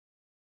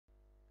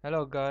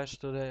Hello guys,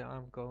 today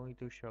I'm going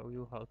to show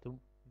you how to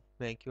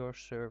make your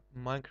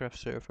Minecraft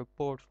server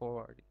port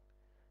forwarding.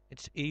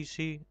 It's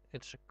easy,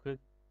 it's a quick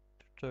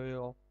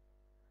tutorial,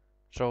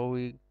 so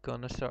we're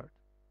gonna start.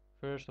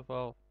 First of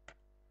all,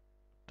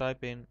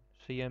 type in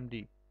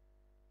CMD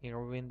in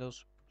your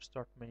Windows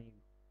start menu.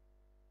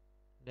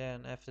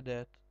 Then after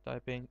that,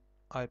 type in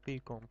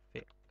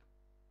ipconfig.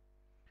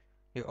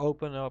 You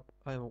open up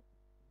a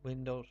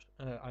Windows,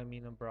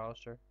 a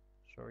browser,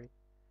 sorry,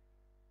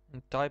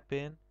 and type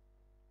in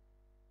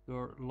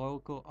your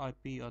local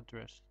IP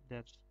address.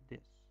 That's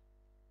this.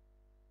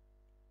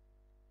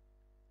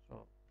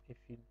 So if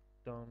you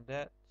done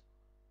that,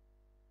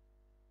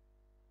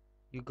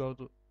 you go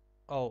to,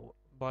 oh,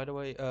 by the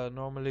way,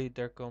 normally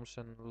there comes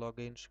a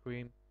login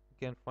screen.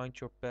 You can find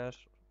your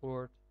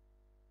password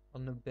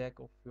on the back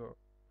of your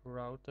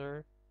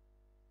router,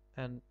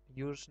 and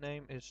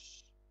username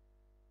is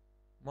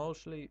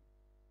mostly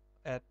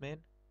admin,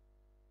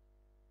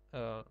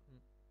 uh,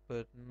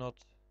 but not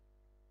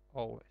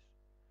always.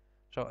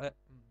 So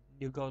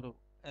you go to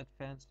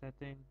advanced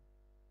setting,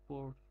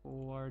 port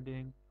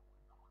forwarding.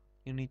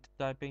 You need to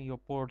type in your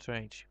port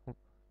range.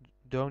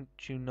 Don't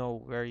you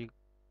know where you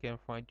can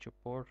find your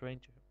port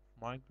range of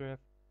Minecraft?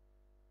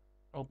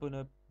 Open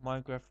up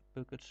Minecraft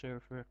Bukkit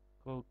server,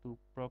 go to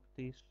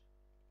properties,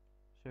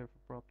 server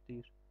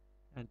properties,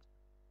 and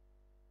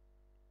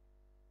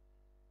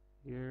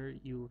here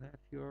you have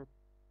your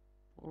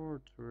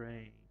port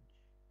range.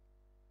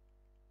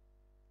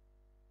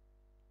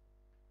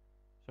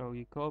 So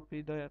you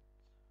copy that,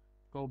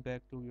 go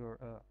back to your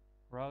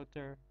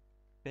router,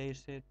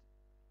 paste it,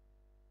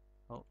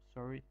 oh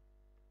sorry,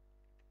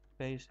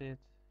 paste it,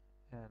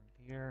 and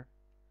here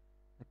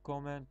the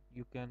comment,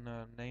 you can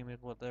name it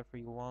whatever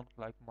you want,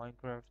 like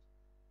Minecraft,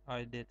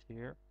 I did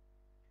here.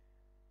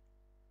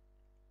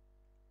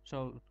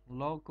 So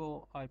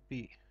local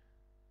IP,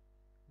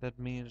 that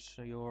means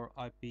your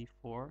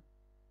IP4,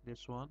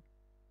 this one.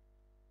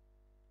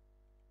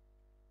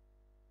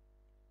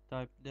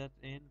 Type that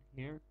in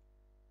here,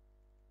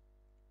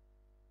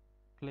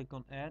 click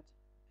on add,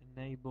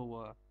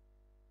 enable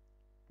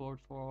port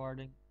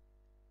forwarding,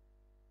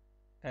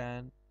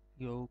 and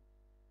you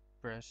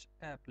press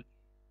apply.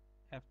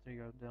 After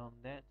you're done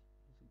that,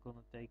 it's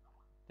gonna take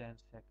 10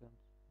 seconds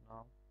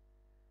now.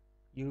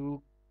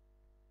 You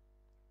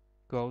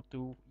go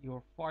to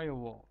your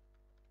firewall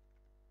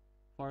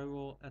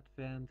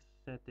advanced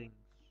settings.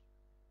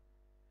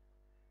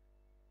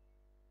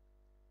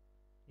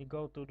 You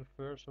go to the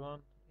first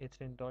one, it's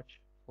in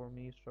Dutch for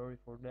me, sorry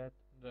for that.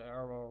 The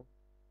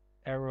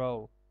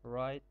arrow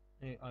right,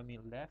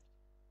 left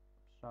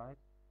side.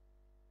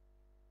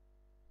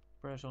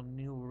 Press on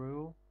new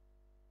rule,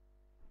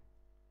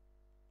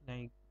 then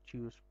you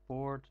choose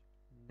port,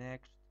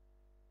 next,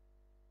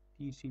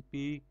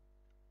 TCP,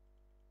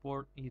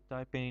 port, you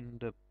type in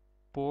the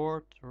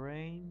port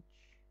range,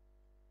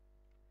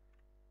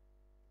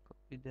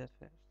 copy that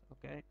fast,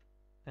 okay,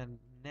 and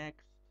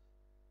next,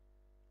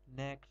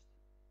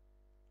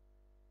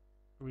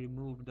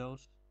 remove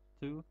those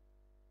two,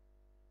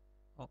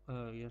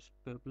 yes,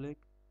 public,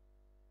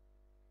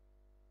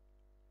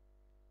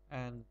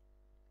 and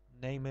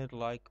name it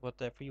like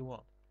whatever you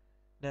want.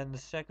 Then the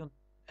second,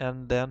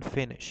 and then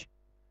finish.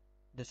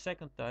 The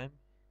second time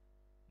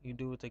you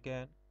do it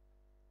again,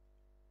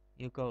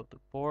 you go to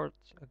port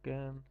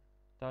again,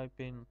 type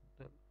in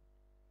the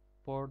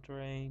port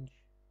range,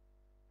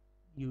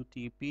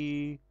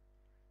 UTP,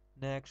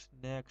 next,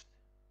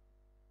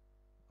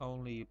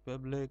 only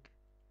public,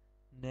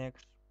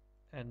 next,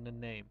 and the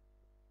name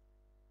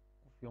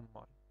of your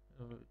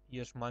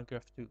yes,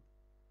 Minecraft 2,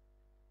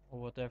 or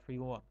whatever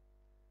you want.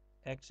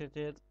 Exit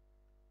it.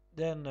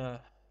 Then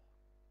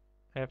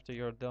after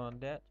you're done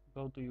that,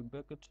 go to your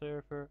bukkit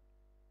server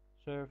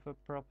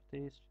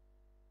properties,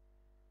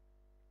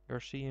 your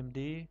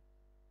CMD,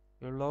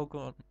 your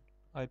local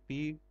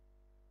IP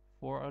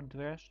for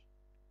address.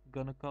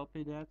 Gonna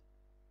copy that,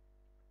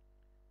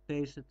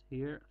 paste it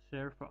here,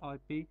 server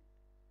IP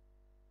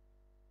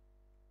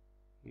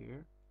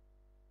here,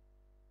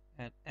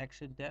 and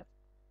exit that.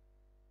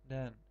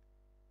 Then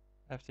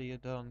after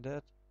you've done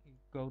that, you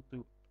go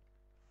to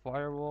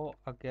firewall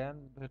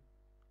again, but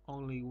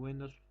only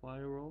Windows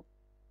firewall.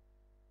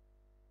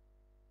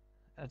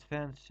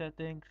 Advanced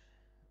settings,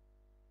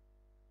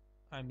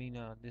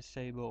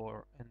 disable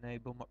or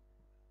enable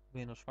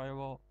Windows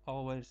firewall.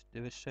 Always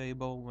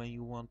disable when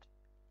you want to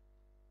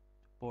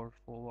port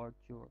forward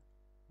your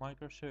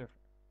microserver.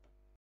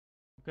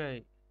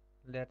 Okay,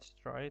 let's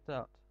try it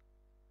out.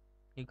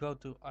 You go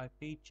to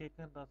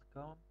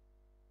ipchicken.com,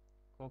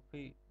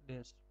 copy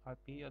this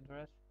IP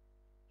address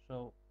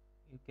so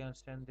you can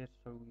send this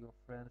to your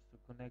friends to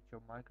connect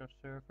your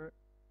microserver.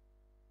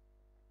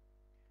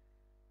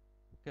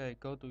 Okay,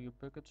 go to your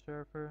bukkit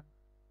server,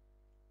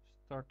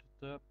 start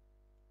it up.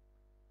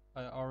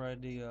 I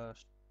already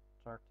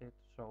started,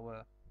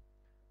 so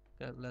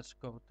okay, let's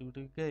go to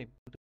the game.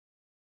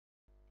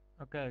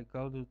 Okay,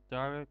 go to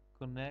direct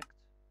connect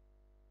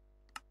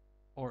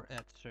or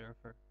add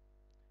server,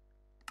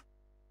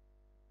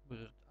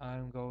 but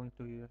I'm going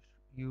to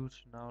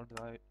use now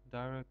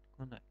direct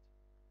connect.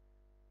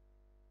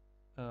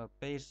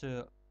 Paste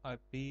the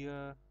IP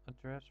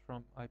address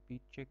from IP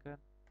chicken.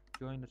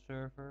 Join the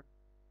server.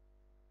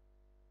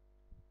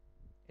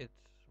 It's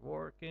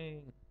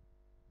working.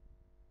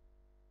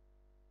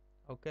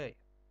 Okay.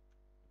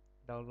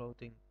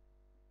 Downloading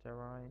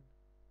terrain.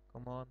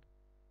 Come on.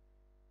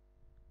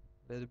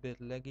 Little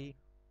bit laggy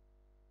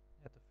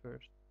at the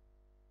first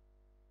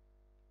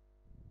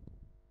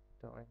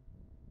time.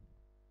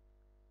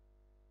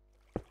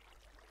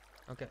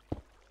 Okay.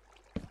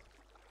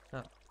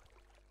 Now,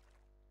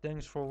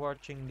 thanks for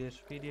watching this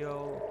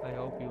video. I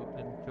hope you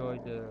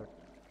enjoyed the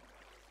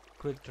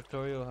quick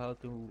tutorial how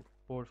to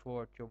port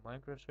forward your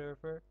Minecraft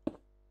server.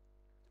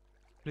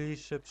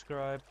 Please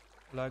subscribe,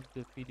 like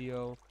the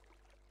video.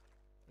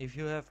 If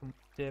you have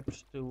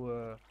tips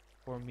to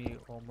for me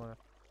on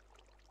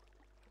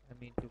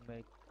to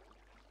make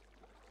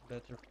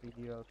better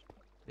videos,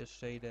 just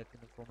say that in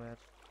the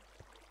comments.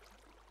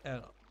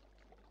 And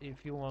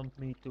if you want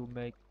me to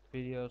make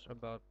videos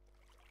about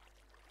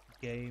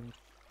games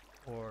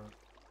or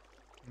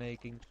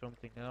making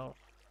something else,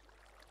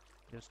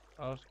 just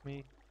ask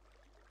me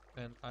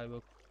and I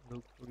will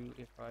look for you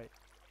if I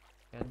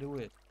can do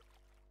it.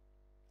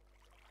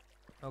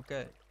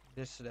 Okay,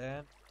 this is the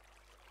end.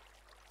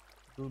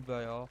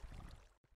 Goodbye all.